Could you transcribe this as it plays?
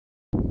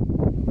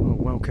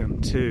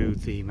Welcome to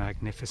the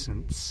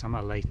magnificent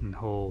Somerleyton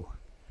Hall,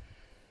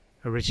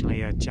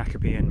 originally a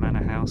Jacobean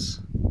manor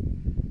house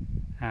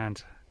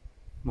and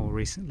more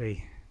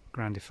recently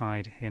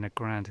grandified in a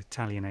grand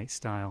Italianate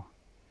style.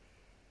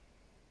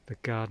 The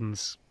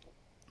gardens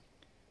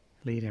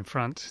lead in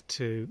front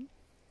to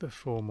the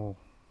formal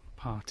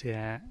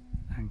parterre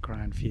and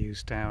grand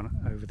views down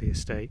over the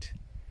estate.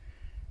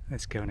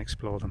 Let's go and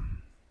explore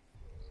them.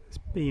 There's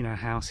been a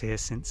house here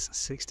since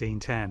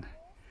 1610.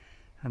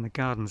 And the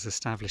gardens,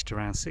 established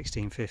around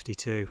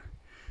 1652,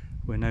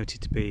 were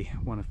noted to be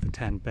one of the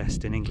 10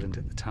 best in England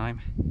at the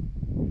time.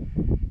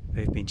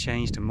 They've been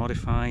changed and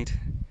modified,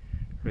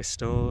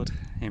 restored,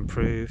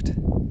 improved,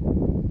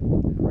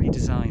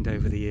 redesigned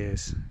over the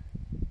years.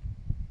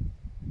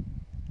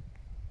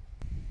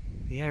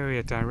 The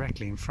area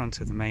directly in front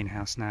of the main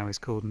house now is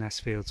called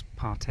Nesfield's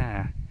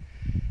Parterre.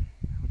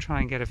 I'll try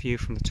and get a view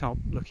from the top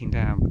looking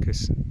down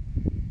because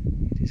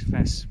it is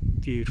best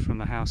viewed from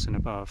the house and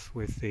above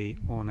with the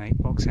ornate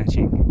box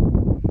hedging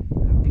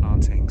and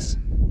plantings.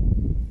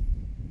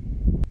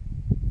 In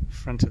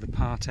front of the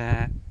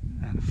parterre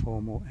and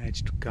formal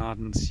edged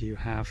gardens you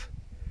have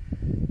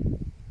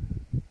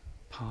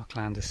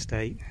parkland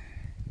estate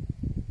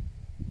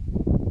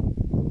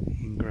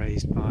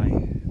grazed by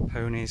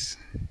ponies,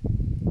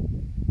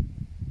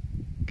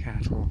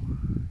 cattle,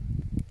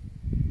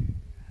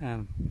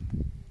 and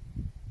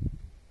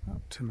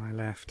up to my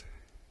left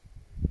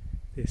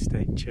the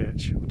estate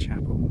church or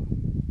chapel.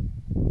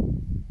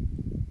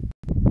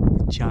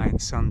 The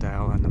giant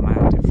sundial and the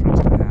mound in front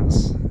of the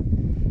house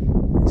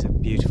is a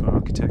beautiful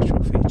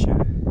architectural feature.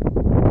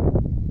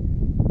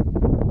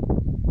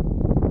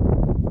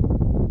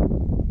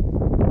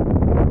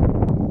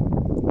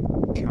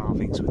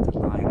 Carvings with the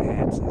lion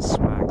heads and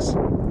swags,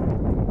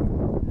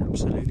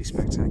 absolutely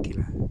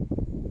spectacular.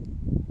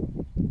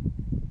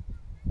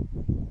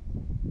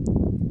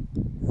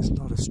 There's a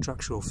lot of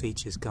structural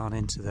features gone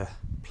into the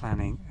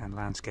planning and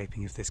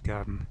landscaping of this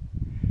garden.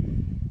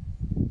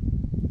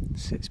 It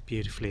sits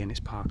beautifully in its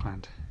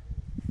parkland.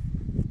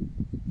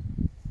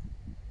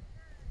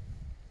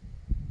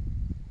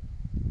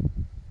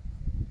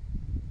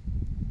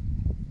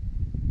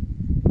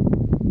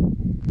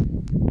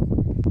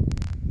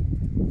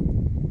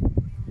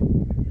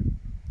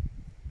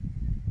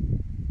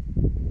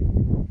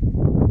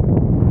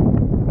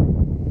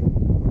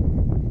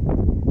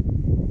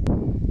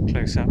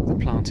 Close up, the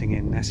planting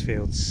in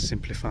Nesfield's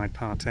simplified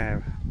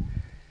parterre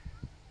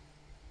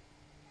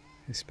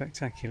is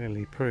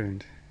spectacularly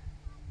pruned.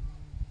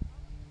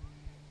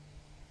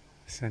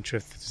 The centre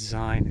of the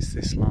design is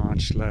this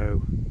large,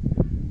 low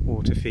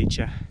water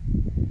feature.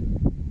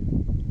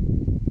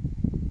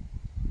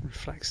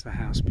 Reflects the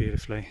house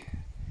beautifully.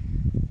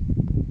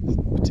 It's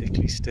not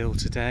particularly still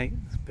today,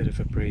 there's a bit of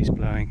a breeze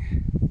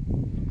blowing.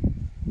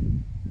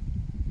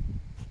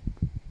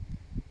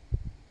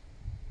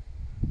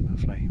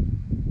 Lovely.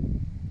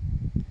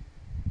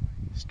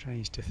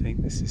 Strange to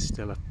think this is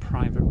still a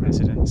private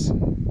residence.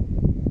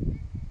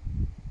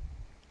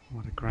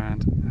 What a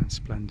grand and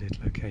splendid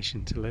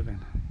location to live in.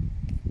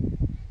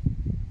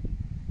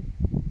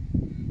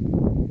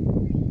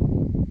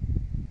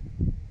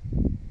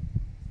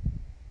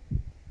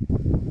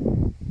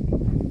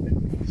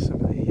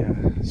 Some of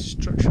the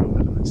structural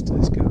elements to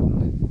this garden,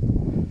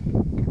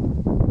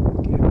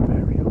 again,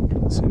 very old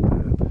and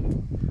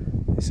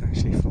superb. This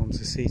actually forms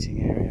a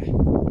seating area.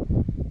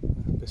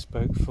 A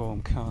bespoke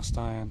form cast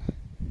iron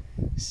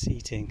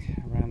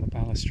seating around the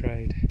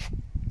balustrade.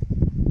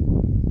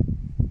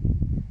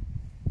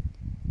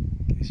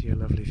 Gives you a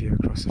lovely view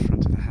across the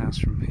front of the house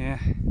from here.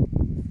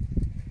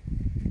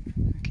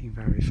 Looking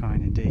very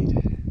fine indeed.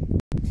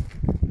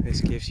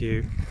 This gives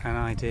you an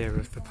idea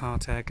of the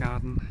parterre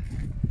garden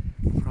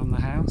from the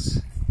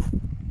house.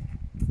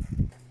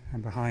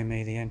 And behind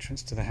me the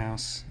entrance to the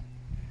house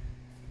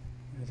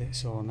with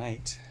its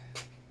ornate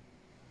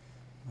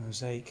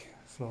mosaic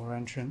floor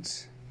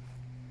entrance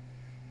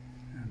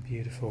and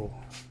beautiful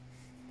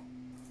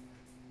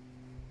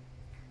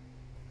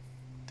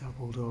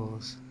double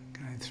doors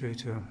going through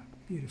to a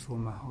beautiful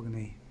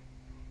mahogany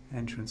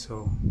entrance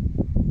hall.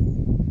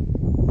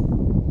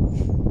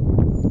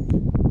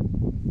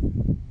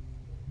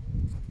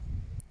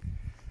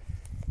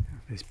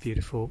 This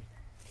beautiful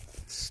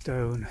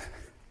stone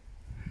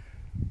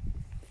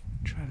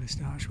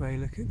trellised archway.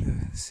 Look at the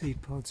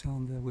seed pods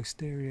on the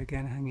wisteria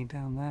again hanging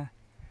down there.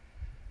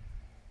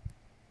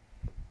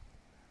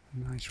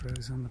 A nice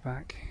rose on the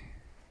back.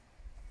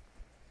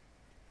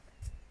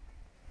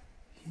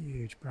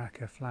 Huge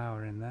bracker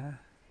flower in there.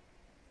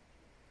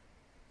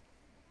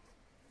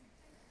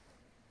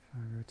 If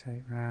I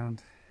rotate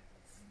round,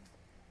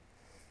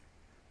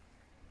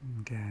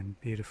 again,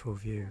 beautiful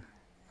view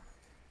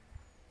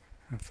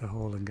of the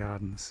hall and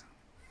gardens.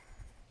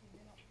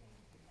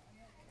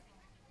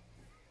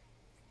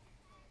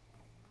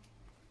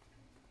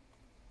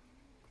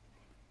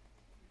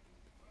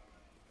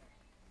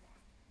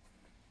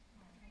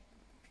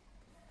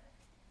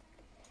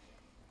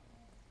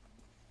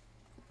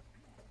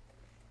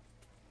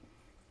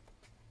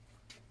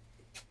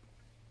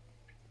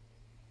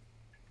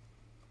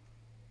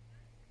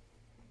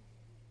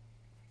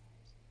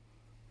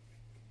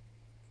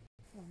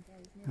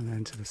 And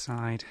then to the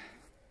side,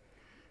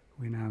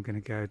 we're now going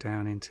to go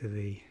down into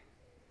the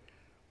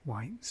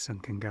white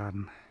sunken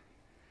garden,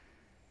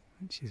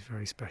 which is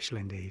very special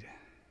indeed.